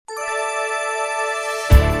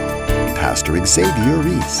Pastor Xavier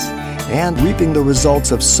Reese and reaping the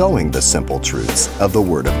results of sowing the simple truths of the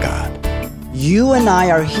Word of God. You and I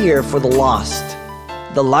are here for the lost,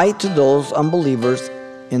 the light to those unbelievers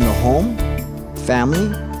in the home, family,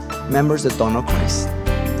 members that don't know Christ.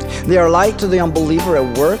 They are light to the unbeliever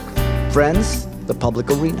at work, friends, the public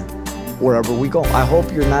arena, wherever we go. I hope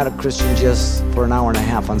you're not a Christian just for an hour and a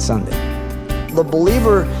half on Sunday. The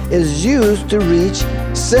believer is used to reach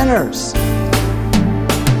sinners.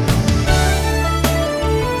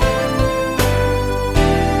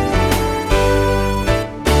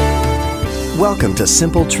 Welcome to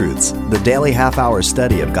Simple Truths, the daily half-hour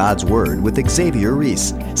study of God's Word with Xavier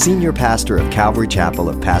Reese, Senior Pastor of Calvary Chapel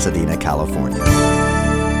of Pasadena, California.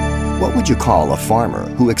 What would you call a farmer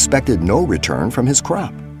who expected no return from his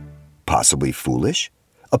crop? Possibly foolish,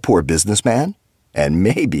 a poor businessman, and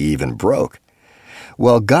maybe even broke.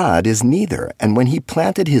 Well, God is neither, and when He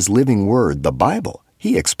planted His living Word, the Bible,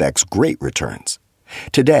 He expects great returns.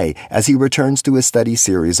 Today, as he returns to his study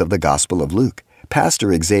series of the Gospel of Luke,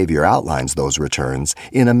 Pastor Xavier outlines those returns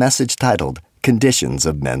in a message titled, Conditions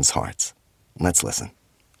of Men's Hearts. Let's listen.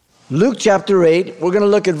 Luke chapter 8, we're going to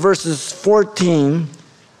look at verses 4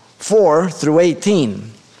 through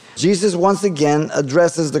 18. Jesus once again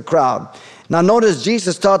addresses the crowd. Now notice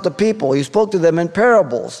Jesus taught the people. He spoke to them in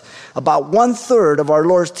parables. About 1/3 of our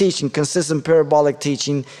Lord's teaching consists in parabolic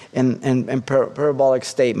teaching and parabolic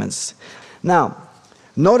statements. Now,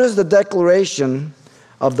 notice the declaration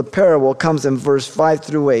of the parable comes in verse 5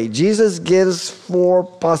 through 8. Jesus gives 4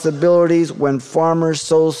 possibilities when farmers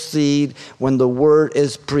sow seed when the word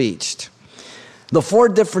is preached. The 4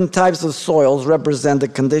 different types of soils represent the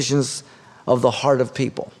conditions of the heart of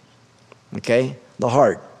people. Okay? The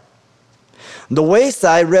heart. The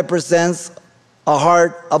wayside represents a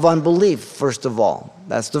heart of unbelief, first of all.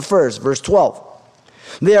 That's the first, verse 12.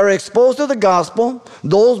 They are exposed to the gospel.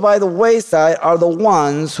 Those by the wayside are the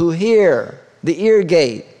ones who hear, the ear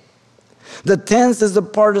gate. The tense is the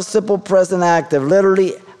participle present active,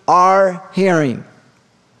 literally are hearing.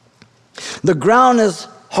 The ground is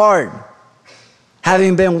hard,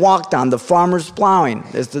 having been walked on. The farmer's plowing.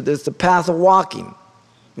 It's the path of walking.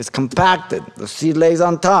 It's compacted. The seed lays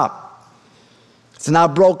on top. It's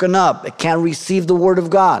not broken up. It can't receive the word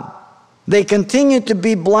of God. They continue to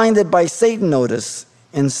be blinded by Satan, notice,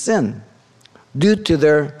 in sin due to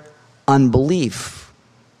their unbelief.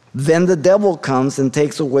 Then the devil comes and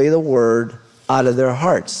takes away the word out of their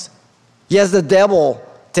hearts. Yes, the devil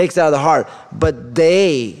takes it out of the heart, but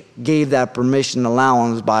they gave that permission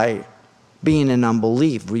allowance by being in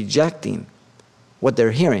unbelief, rejecting what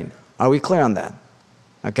they're hearing. Are we clear on that?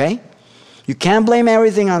 Okay? You can't blame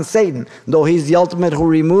everything on Satan. Though he's the ultimate who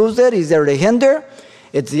removes it, he's there to hinder.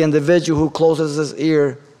 It's the individual who closes his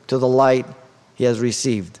ear to the light he has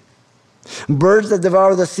received. Birds that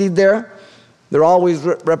devour the seed there, they're always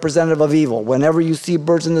representative of evil. Whenever you see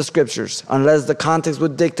birds in the scriptures, unless the context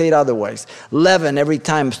would dictate otherwise. Leaven every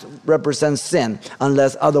time represents sin,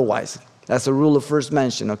 unless otherwise. That's a rule of first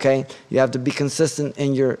mention, okay? You have to be consistent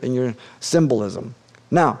in your symbolism.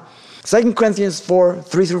 Now, 2 Corinthians 4,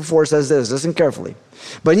 3 through 4 says this. Listen carefully.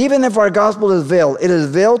 But even if our gospel is veiled, it is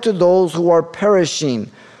veiled to those who are perishing,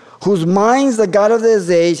 whose minds the God of this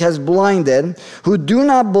age has blinded, who do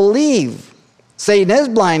not believe. Satan is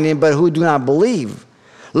blinding, but who do not believe.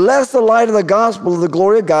 Lest the light of the gospel of the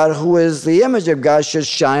glory of God, who is the image of God, should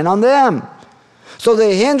shine on them. So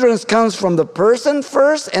the hindrance comes from the person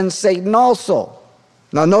first and Satan also.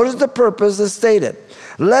 Now notice the purpose is stated.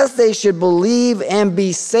 Lest they should believe and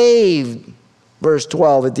be saved. Verse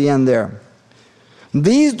 12 at the end there.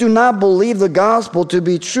 These do not believe the gospel to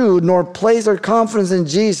be true, nor place their confidence in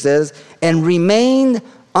Jesus, and remain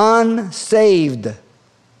unsaved.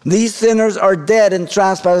 These sinners are dead in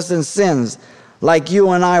trespasses and sins, like you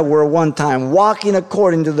and I were one time, walking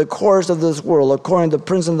according to the course of this world, according to the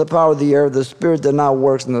prince of the power of the air, the spirit that now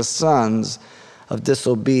works in the sons of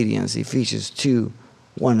disobedience. Ephesians 2,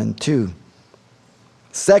 1 and 2.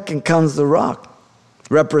 Second comes the rock,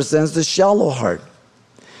 represents the shallow heart.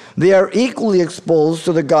 They are equally exposed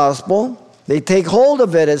to the gospel. They take hold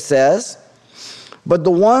of it, it says. But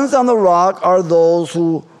the ones on the rock are those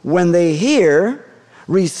who, when they hear,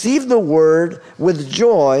 receive the word with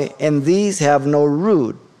joy, and these have no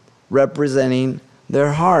root, representing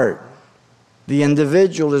their heart. The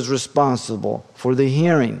individual is responsible for the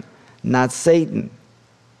hearing, not Satan,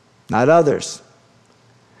 not others.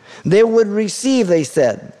 They would receive, they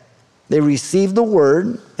said. They receive the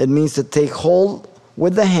word. It means to take hold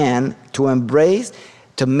with the hand, to embrace,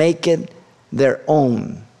 to make it their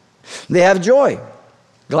own. They have joy,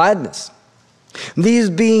 gladness. These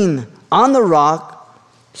being on the rock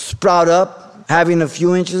sprout up having a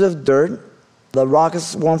few inches of dirt. The rock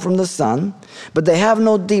is formed from the sun, but they have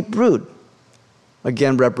no deep root,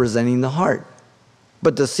 again representing the heart.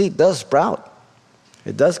 But the seed does sprout.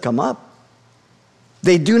 It does come up.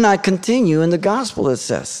 They do not continue in the gospel, it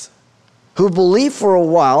says, who believe for a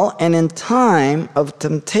while and in time of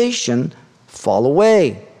temptation fall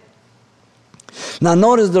away. Now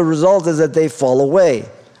notice the result is that they fall away.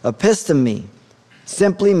 Episteme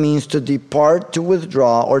simply means to depart, to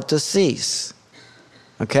withdraw, or to cease.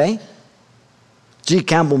 Okay? G.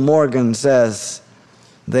 Campbell Morgan says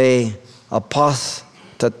they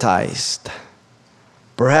apostatized,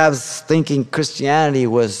 perhaps thinking Christianity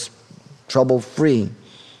was trouble-free.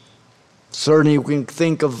 Certainly we can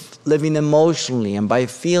think of living emotionally and by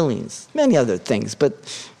feelings, many other things, but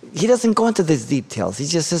he doesn't go into these details. He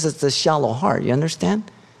just says it's a shallow heart, you understand?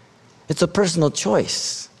 It's a personal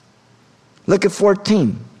choice. Look at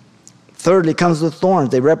 14. Thirdly comes the thorns.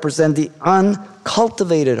 They represent the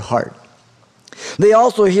uncultivated heart. They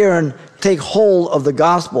also hear and take hold of the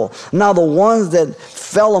gospel. Now the ones that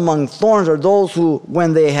fell among thorns are those who,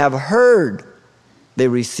 when they have heard, they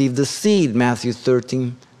receive the seed. Matthew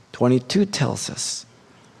 13:22 tells us.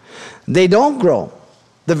 They don't grow,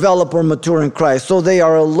 develop, or mature in Christ, so they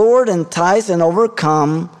are allured, enticed, and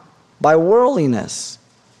overcome by worldliness.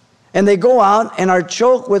 And they go out and are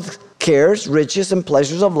choked with cares, riches, and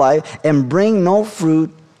pleasures of life, and bring no fruit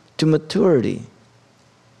to maturity.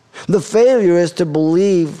 The failure is to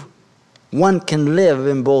believe one can live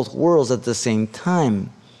in both worlds at the same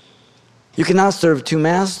time. You cannot serve two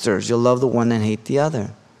masters. You'll love the one and hate the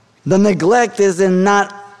other. The neglect is in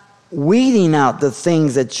not weeding out the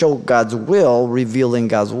things that choke God's will, revealing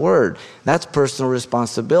God's word. That's personal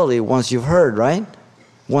responsibility once you've heard, right?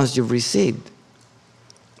 Once you've received.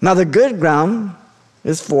 Now the good ground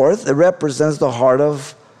is fourth. It represents the heart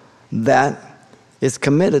of that is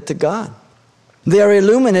committed to God. They are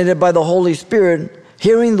illuminated by the Holy Spirit,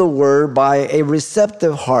 hearing the word by a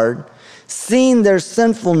receptive heart, seeing their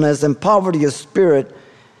sinfulness and poverty of spirit,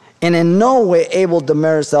 and in no way able to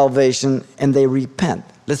merit salvation, and they repent.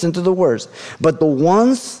 Listen to the words. But the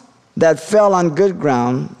ones that fell on good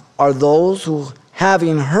ground are those who,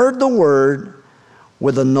 having heard the word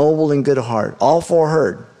with a noble and good heart. All four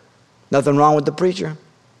heard. Nothing wrong with the preacher.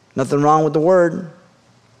 Nothing wrong with the word.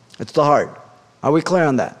 It's the heart. Are we clear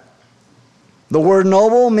on that? The word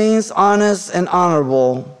noble means honest and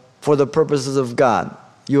honorable for the purposes of God.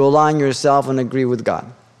 You align yourself and agree with God.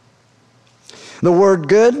 The word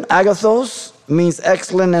good, agathos, means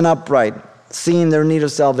excellent and upright, seeing their need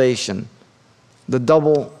of salvation. The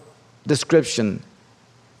double description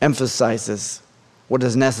emphasizes what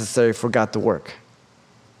is necessary for God to work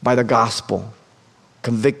by the gospel,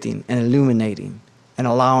 convicting and illuminating and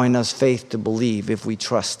allowing us faith to believe if we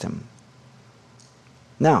trust Him.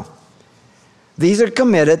 Now, these are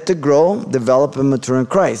committed to grow, develop, and mature in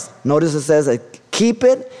Christ. Notice it says, keep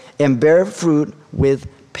it and bear fruit with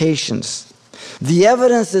patience. The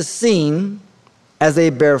evidence is seen as they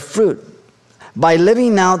bear fruit by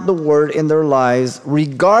living out the word in their lives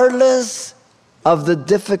regardless of the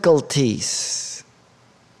difficulties.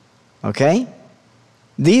 Okay?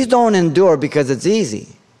 These don't endure because it's easy.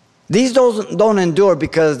 These don't endure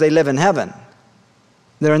because they live in heaven.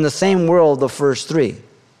 They're in the same world, the first three.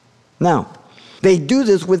 Now, they do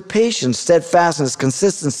this with patience, steadfastness,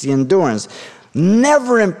 consistency, endurance,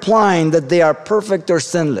 never implying that they are perfect or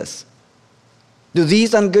sinless. Do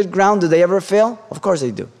these on good ground, do they ever fail? Of course they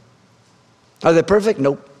do. Are they perfect?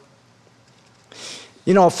 Nope.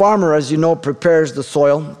 You know, a farmer, as you know, prepares the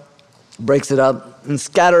soil, breaks it up, and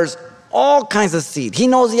scatters all kinds of seed. He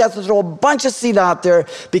knows he has to throw a bunch of seed out there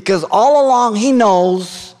because all along he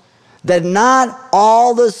knows that not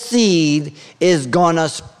all the seed is going to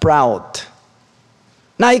sprout.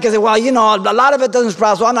 Now you can say, well, you know, a lot of it doesn't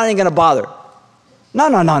sprout, so I'm not even going to bother.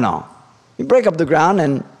 No. You break up the ground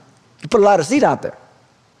and you put a lot of seed out there.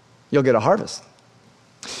 You'll get a harvest.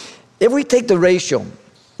 If we take the ratio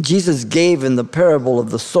Jesus gave in the parable of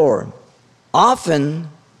the sower, often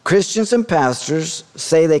Christians and pastors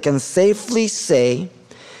say they can safely say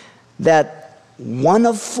that 1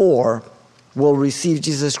 of 4 will receive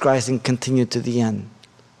Jesus Christ and continue to the end.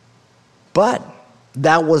 But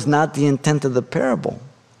that was not the intent of the parable.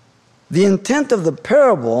 The intent of the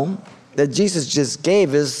parable that Jesus just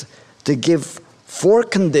gave is to give 4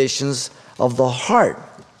 conditions of the heart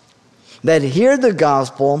that hear the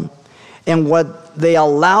gospel and what they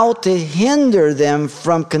allow to hinder them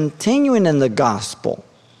from continuing in the gospel.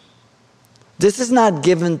 This is not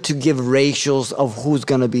given to give ratios of who's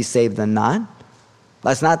going to be saved and not.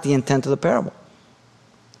 That's not the intent of the parable.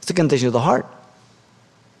 It's the condition of the heart.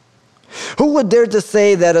 Who would dare to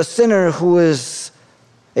say that a sinner who is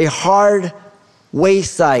a hard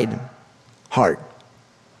wayside heart,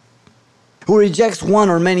 who rejects one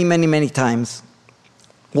or many, many, many times,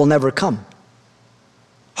 will never come?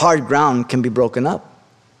 Hard ground can be broken up.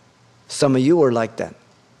 Some of you are like that.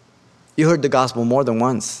 You heard the gospel more than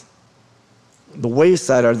once. The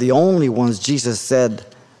wayside are the only ones Jesus said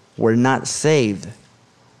were not saved.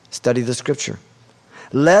 Study the scripture.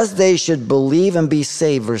 Lest they should believe and be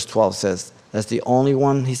saved, verse 12 says. That's the only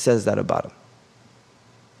one he says that about him.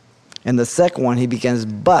 And the second one, he begins,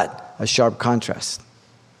 but, a sharp contrast.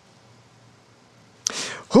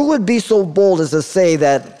 Who would be so bold as to say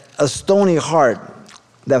that a stony heart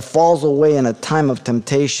that falls away in a time of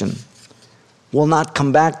temptation will not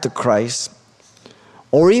come back to Christ,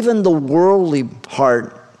 or even the worldly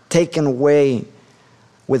heart taken away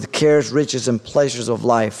with cares, riches, and pleasures of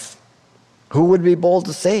life? Who would be bold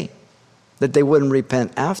to say that they wouldn't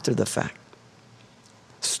repent after the fact?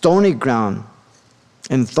 Stony ground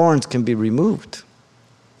and thorns can be removed.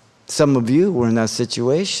 Some of you were in that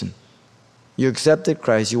situation. You accepted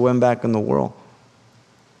Christ, you went back in the world.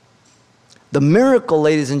 The miracle,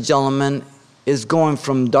 ladies and gentlemen, is going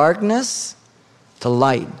from darkness to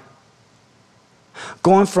light.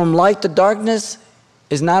 Going from light to darkness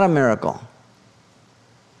is not a miracle.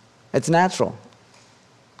 It's natural.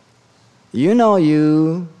 You know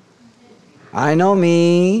you. I know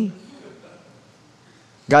me.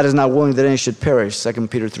 God is not willing that any should perish, 2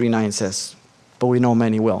 Peter 3:9 says. But we know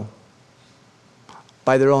many will.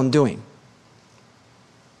 By their own doing.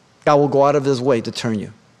 God will go out of his way to turn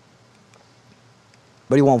you.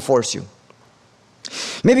 But he won't force you.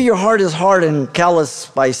 Maybe your heart is hard and callous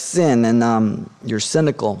by sin, and you're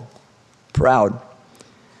cynical, proud.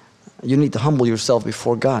 You need to humble yourself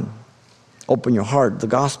before God. Open your heart, the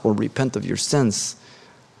gospel, repent of your sins,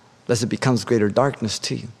 lest it becomes greater darkness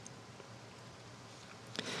to you.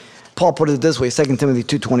 Paul put it this way, 2 Timothy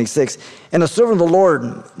 2:26, and a servant of the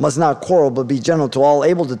Lord must not quarrel, but be gentle to all,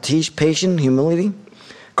 able to teach, patient, humility,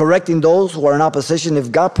 correcting those who are in opposition,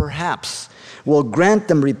 if God perhaps will grant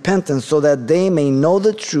them repentance so that they may know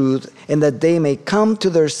the truth and that they may come to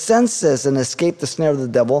their senses and escape the snare of the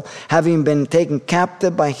devil, having been taken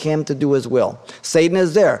captive by him to do his will. Satan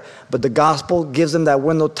is there, but the gospel gives them that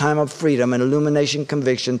window time of freedom and illumination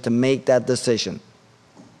conviction to make that decision.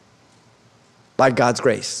 By God's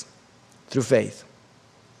grace, through faith.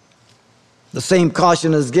 The same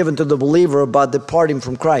caution is given to the believer about departing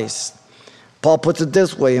from Christ. Paul puts it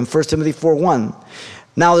this way in 1 Timothy 4:1.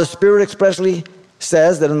 Now the Spirit expressly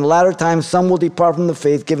says that in the latter times some will depart from the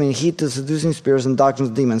faith, giving heed to seducing spirits and doctrines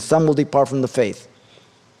of demons. Some will depart from the faith.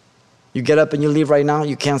 You get up and you leave right now,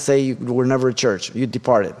 you can't say you were never at church. You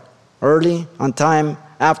departed. Early, on time,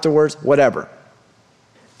 afterwards, whatever.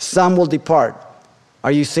 Some will depart.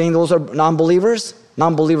 Are you saying those are non-believers?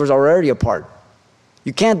 Non-believers are already apart.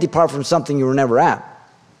 You can't depart from something you were never at.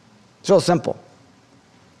 It's real simple.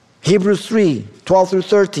 Hebrews 3:12 through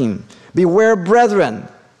 13. Beware, brethren.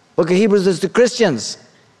 Look at Hebrews, it's the Christians.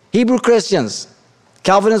 Hebrew Christians.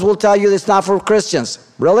 Calvinists will tell you it's not for Christians.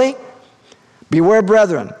 Really? Beware,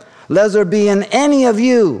 brethren, lest there be in any of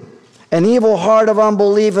you an evil heart of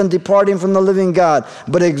unbelief and departing from the living God.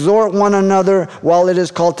 But exhort one another while it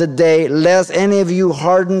is called today, lest any of you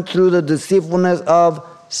harden through the deceitfulness of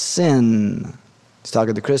sin. He's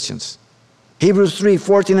talking to Christians. Hebrews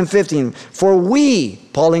 3:14 and 15. For we,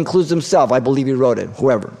 Paul includes himself, I believe he wrote it,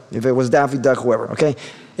 whoever. If it was Daffy Duck, whoever, okay?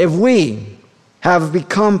 If we have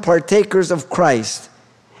become partakers of Christ,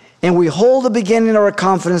 and we hold the beginning of our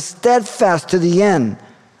confidence steadfast to the end,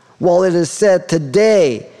 while it is said,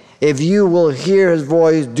 today, if you will hear his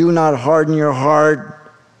voice, do not harden your heart,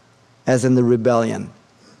 as in the rebellion,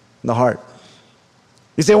 the heart.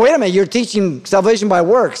 You say, wait a minute, you're teaching salvation by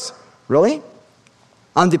works. Really?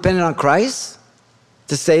 I'm dependent on Christ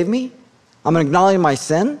to save me? I'm acknowledging my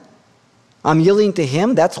sin? I'm yielding to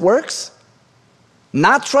him? That's works?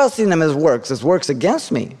 Not trusting him as works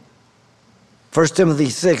against me. 1 Timothy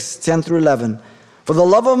 6:10 through 11. For the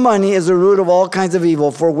love of money is the root of all kinds of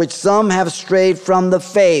evil, for which some have strayed from the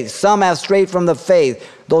faith. Some have strayed from the faith.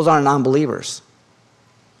 Those aren't unbelievers.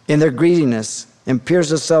 In their greediness, and pierce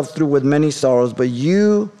yourself through with many sorrows. But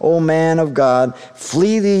you, O man of God,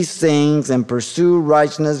 flee these things and pursue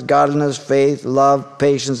righteousness, godliness, faith, love,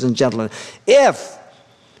 patience, and gentleness.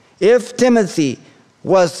 If Timothy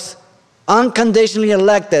was unconditionally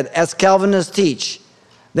elected, as Calvinists teach,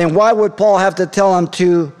 then why would Paul have to tell him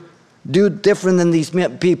to do different than these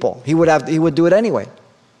people? He would do it anyway.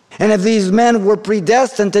 And if these men were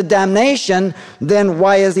predestined to damnation, then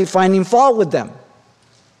why is he finding fault with them?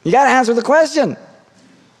 You got to answer the question.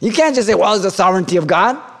 You can't just say, well, it's the sovereignty of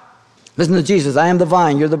God. Listen to Jesus. I am the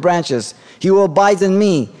vine, you're the branches. He who abides in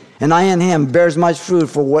me, and I in him, bears much fruit.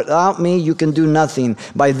 For without me you can do nothing.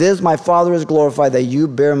 By this my Father is glorified, that you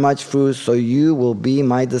bear much fruit, so you will be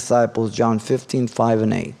my disciples. John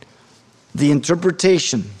 15:5-8. The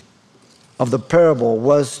interpretation of the parable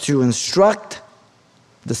was to instruct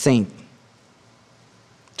the saint.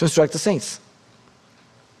 To instruct the saints.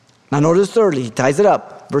 Now notice thirdly, he ties it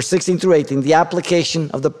up. Verse 16-18, the application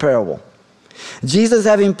of the parable. Jesus,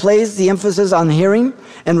 having placed the emphasis on hearing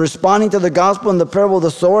and responding to the gospel in the parable of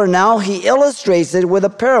the sower, now he illustrates it with a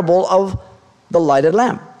parable of the lighted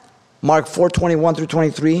lamp. Mark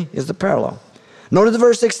 4:21-23 is the parallel. Notice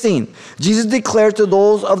verse 16. Jesus declared to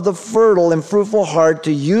those of the fertile and fruitful heart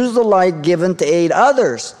to use the light given to aid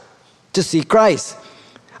others to see Christ.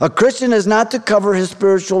 A Christian is not to cover his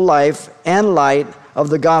spiritual life and light of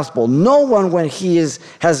the gospel. No one, when he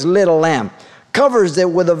has lit a lamp, covers it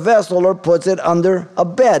with a vessel or puts it under a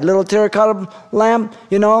bed. Little terracotta lamp,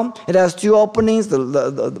 it has two openings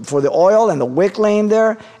for the oil and the wick laying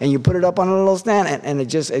there, and you put it up on a little stand, and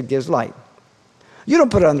it gives light. You don't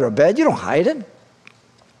put it under a bed. You don't hide it.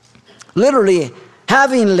 Literally,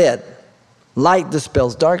 having lit, light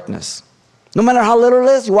dispels darkness. No matter how little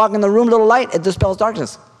it is, you walk in the room, little light, it dispels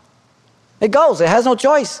darkness. It goes. It has no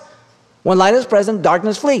choice. When light is present,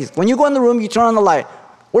 darkness flees. When you go in the room, you turn on the light.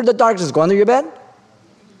 Where'd the darkness go? Under your bed?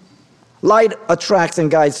 Light attracts and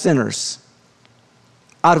guides sinners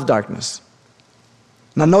out of darkness.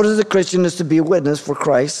 Now notice the Christian is to be a witness for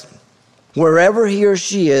Christ. Wherever he or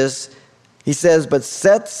she is, he says, but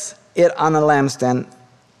sets it on a lampstand,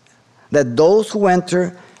 that those who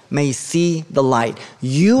enter may see the light.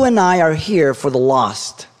 You and I are here for the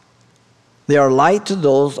lost. They are light to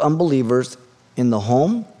those unbelievers in the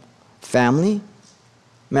home, family,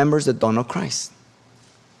 members that don't know Christ.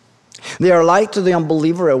 They are light to the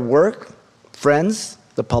unbeliever at work, friends,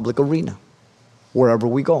 the public arena, wherever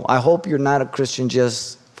we go. I hope you're not a Christian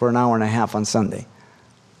just for an hour and a half on Sunday.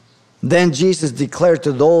 Then Jesus declared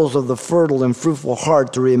to those of the fertile and fruitful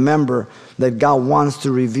heart to remember that God wants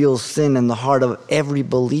to reveal sin in the heart of every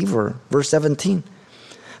believer. Verse 17.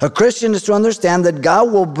 A Christian is to understand that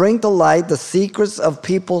God will bring to light the secrets of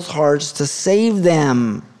people's hearts to save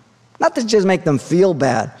them. Not to just make them feel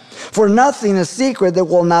bad. For nothing is secret that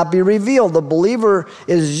will not be revealed. The believer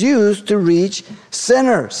is used to reach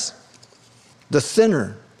sinners. The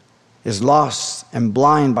sinner is lost and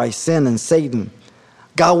blind by sin and Satan.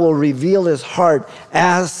 God will reveal his heart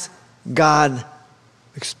as God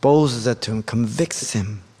exposes it to him, convicts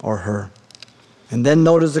him or her. And then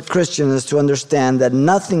notice the Christian is to understand that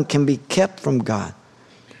nothing can be kept from God.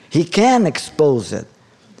 He can expose it,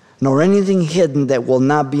 nor anything hidden that will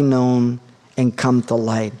not be known and come to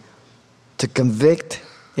light, to convict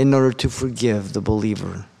in order to forgive the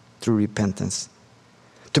believer through repentance,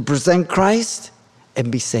 to present Christ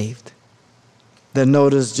and be saved. Then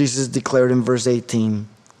notice Jesus declared in verse 18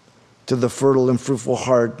 to the fertile and fruitful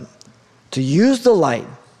heart to use the light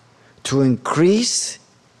to increase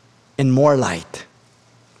in more light.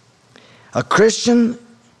 A Christian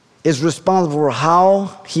is responsible for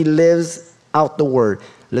how he lives out the word.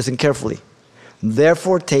 Listen carefully.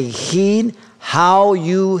 Therefore, take heed how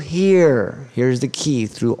you hear. Here's the key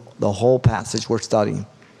through the whole passage we're studying.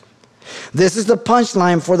 This is the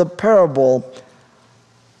punchline for the parable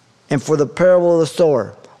and for the parable of the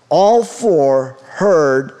sower. All four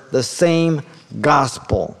heard the same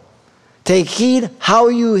gospel. Take heed how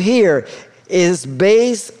you hear is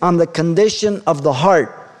based on the condition of the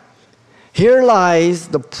heart. Here lies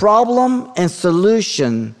the problem and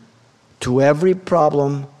solution to every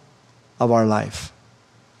problem of our life.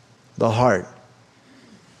 The heart.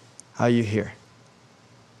 How you hear.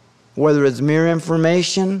 Whether it's mere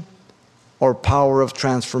information or power of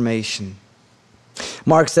transformation.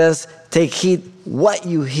 Mark says, take heed what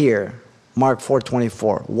you hear. Mark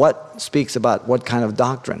 4:24. What speaks about what kind of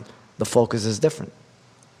doctrine? The focus is different.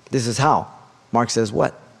 This is how. Mark says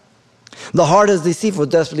what? The heart is deceitful,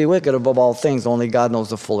 desperately wicked above all things. Only God knows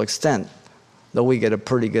the full extent. Though we get a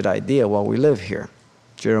pretty good idea while we live here.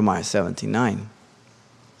 Jeremiah 17:9.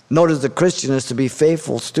 Notice the Christian is to be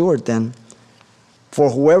faithful steward then. For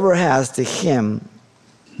whoever has, to him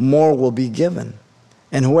more will be given.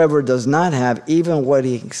 And whoever does not have, even what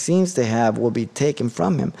he seems to have will be taken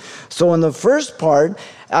from him. So in the first part,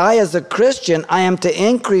 I as a Christian, I am to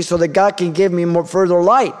increase so that God can give me more further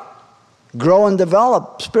light. Grow and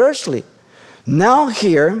develop spiritually. Now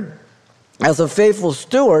here, as a faithful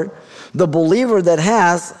steward, the believer that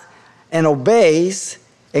has and obeys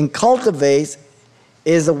and cultivates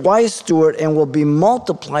is a wise steward and will be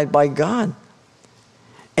multiplied by God.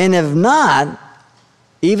 And if not,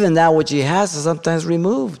 even that which he has is sometimes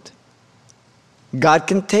removed. God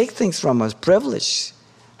can take things from us, privilege.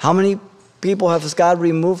 How many people has God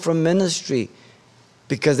removed from ministry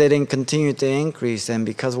because they didn't continue to increase, and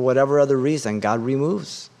because of whatever other reason, God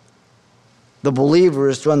removes? The believer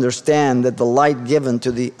is to understand that the light given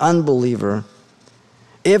to the unbeliever,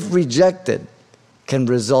 if rejected, can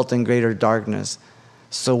result in greater darkness.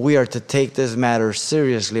 So we are to take this matter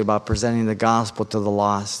seriously about presenting the gospel to the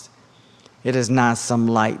lost. It is not some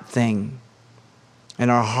light thing.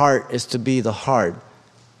 And our heart is to be the heart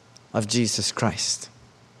of Jesus Christ.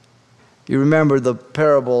 You remember the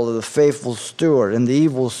parable of the faithful steward and the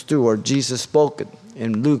evil steward. Jesus spoke it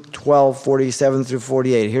in Luke 12:47 through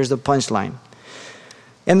 48. Here's the punchline.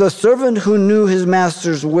 And the servant who knew his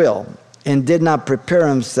master's will and did not prepare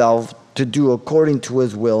himself to do according to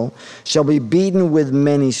his will shall be beaten with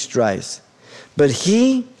many stripes. But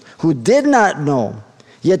he who did not know,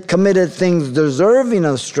 yet committed things deserving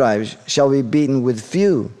of stripes, shall be beaten with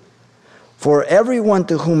few. For everyone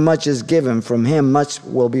to whom much is given, from him much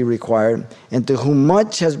will be required, and to whom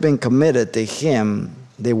much has been committed, to him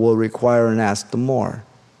they will require and ask the more.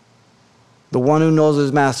 The one who knows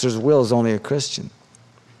his master's will is only a Christian.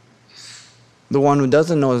 The one who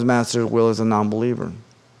doesn't know his master's will is a non-believer.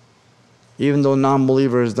 Even though a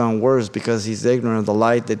non-believer has done worse because he's ignorant of the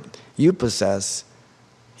light that you possess,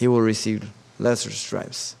 he will receive lesser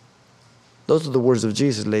stripes. Those are the words of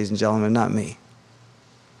Jesus, ladies and gentlemen, not me.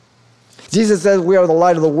 Jesus says we are the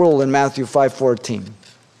light of the world in Matthew 5:14.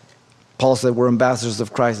 Paul said we're ambassadors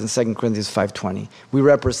of Christ in 2 Corinthians 5:20. We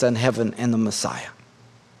represent heaven and the Messiah,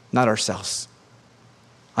 not ourselves.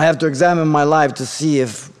 I have to examine my life to see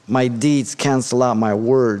if my deeds cancel out my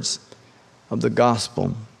words of the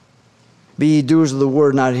gospel. Be ye doers of the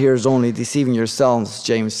word, not hearers only, deceiving yourselves,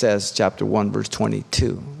 James says, chapter 1, verse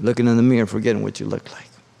 22. Looking in the mirror, forgetting what you look like.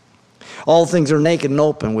 All things are naked and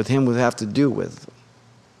open with him we have to do with.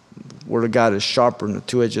 The word of God is sharper than a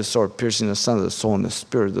two-edged sword, piercing the son of the soul and the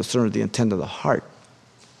spirit, discerning of the intent of the heart.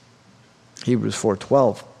 Hebrews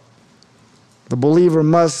 4:12. The believer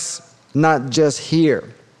must not just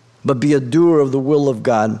hear, but be a doer of the will of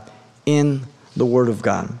God in the word of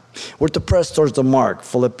God. We're to press towards the mark,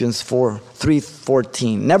 Philippians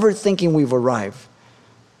 3:14. Never thinking we've arrived.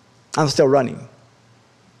 I'm still running.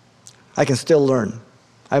 I can still learn.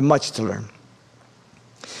 I have much to learn.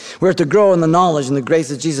 We're to grow in the knowledge and the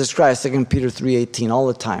grace of Jesus Christ, 2 Peter 3:18, all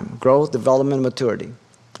the time. Growth, development, maturity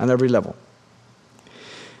on every level.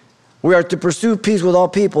 We are to pursue peace with all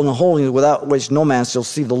people and holiness, without which no man shall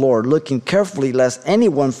see the Lord, looking carefully lest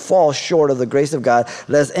anyone fall short of the grace of God,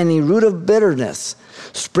 lest any root of bitterness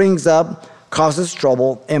springs up, causes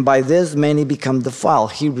trouble, and by this many become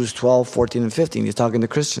defiled. Hebrews 12:14 and 15. He's talking to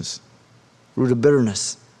Christians. Root of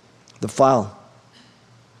bitterness, defiled.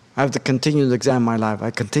 I have to continue to examine my life. I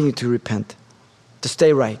continue to repent, to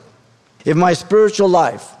stay right. If my spiritual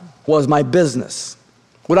life was my business,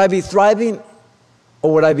 would I be thriving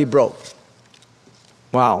or would I be broke?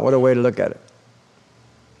 Wow, what a way to look at it.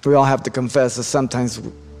 We all have to confess that sometimes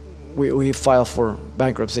we file for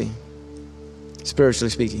bankruptcy, spiritually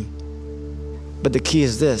speaking. But the key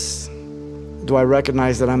is this. Do I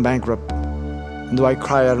recognize that I'm bankrupt? And do I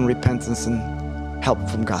cry out in repentance and help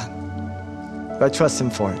from God? Do I trust him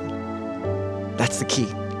for it? That's the key.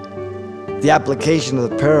 The application of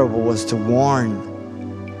the parable was to warn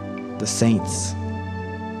the saints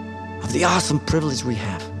of the awesome privilege we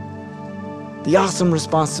have, the awesome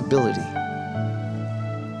responsibility.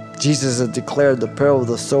 Jesus had declared the parable of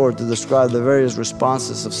the sower to describe the various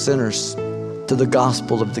responses of sinners to the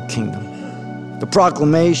gospel of the kingdom. The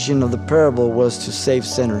proclamation of the parable was to save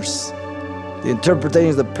sinners. The interpretation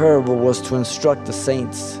of the parable was to instruct the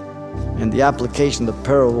saints. And the application of the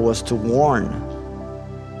parable was to warn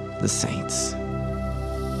the saints.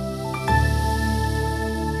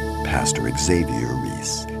 Pastor Xavier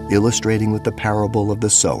Reese, illustrating with the parable of the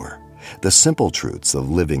sower, the simple truths of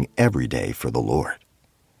living every day for the Lord.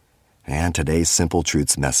 And today's Simple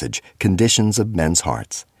Truths message, Conditions of Men's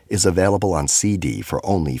Hearts, is available on CD for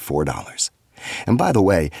only $4. And by the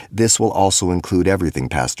way, this will also include everything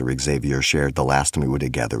Pastor Xavier shared the last time we were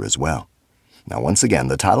together as well. Now, once again,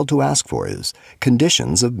 the title to ask for is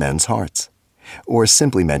Conditions of Men's Hearts, or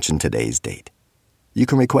simply mention today's date. You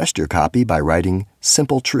can request your copy by writing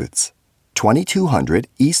Simple Truths, 2200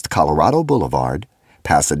 East Colorado Boulevard,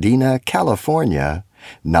 Pasadena, California,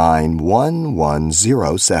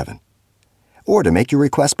 91107. Or to make your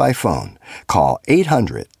request by phone, call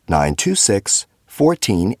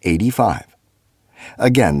 800-926-1485.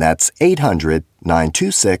 Again, that's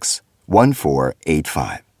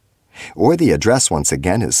 800-926-1485. Or the address once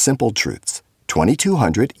again is Simple Truths,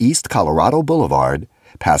 2200 East Colorado Boulevard,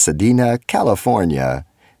 Pasadena, California,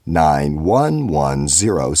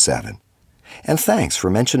 91107. And thanks for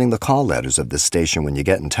mentioning the call letters of this station when you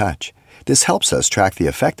get in touch. This helps us track the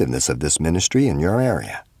effectiveness of this ministry in your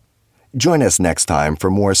area. Join us next time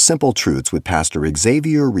for more Simple Truths with Pastor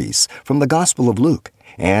Xavier Reese from the Gospel of Luke,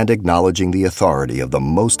 and acknowledging the authority of the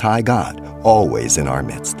Most High God always in our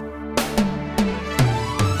midst.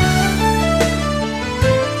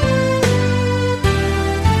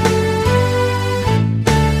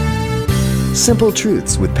 Simple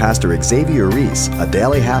Truths with Pastor Xavier Reese, a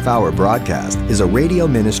daily half-hour broadcast, is a radio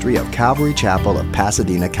ministry of Calvary Chapel of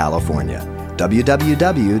Pasadena, California.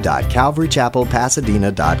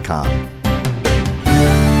 www.calvarychapelpasadena.com.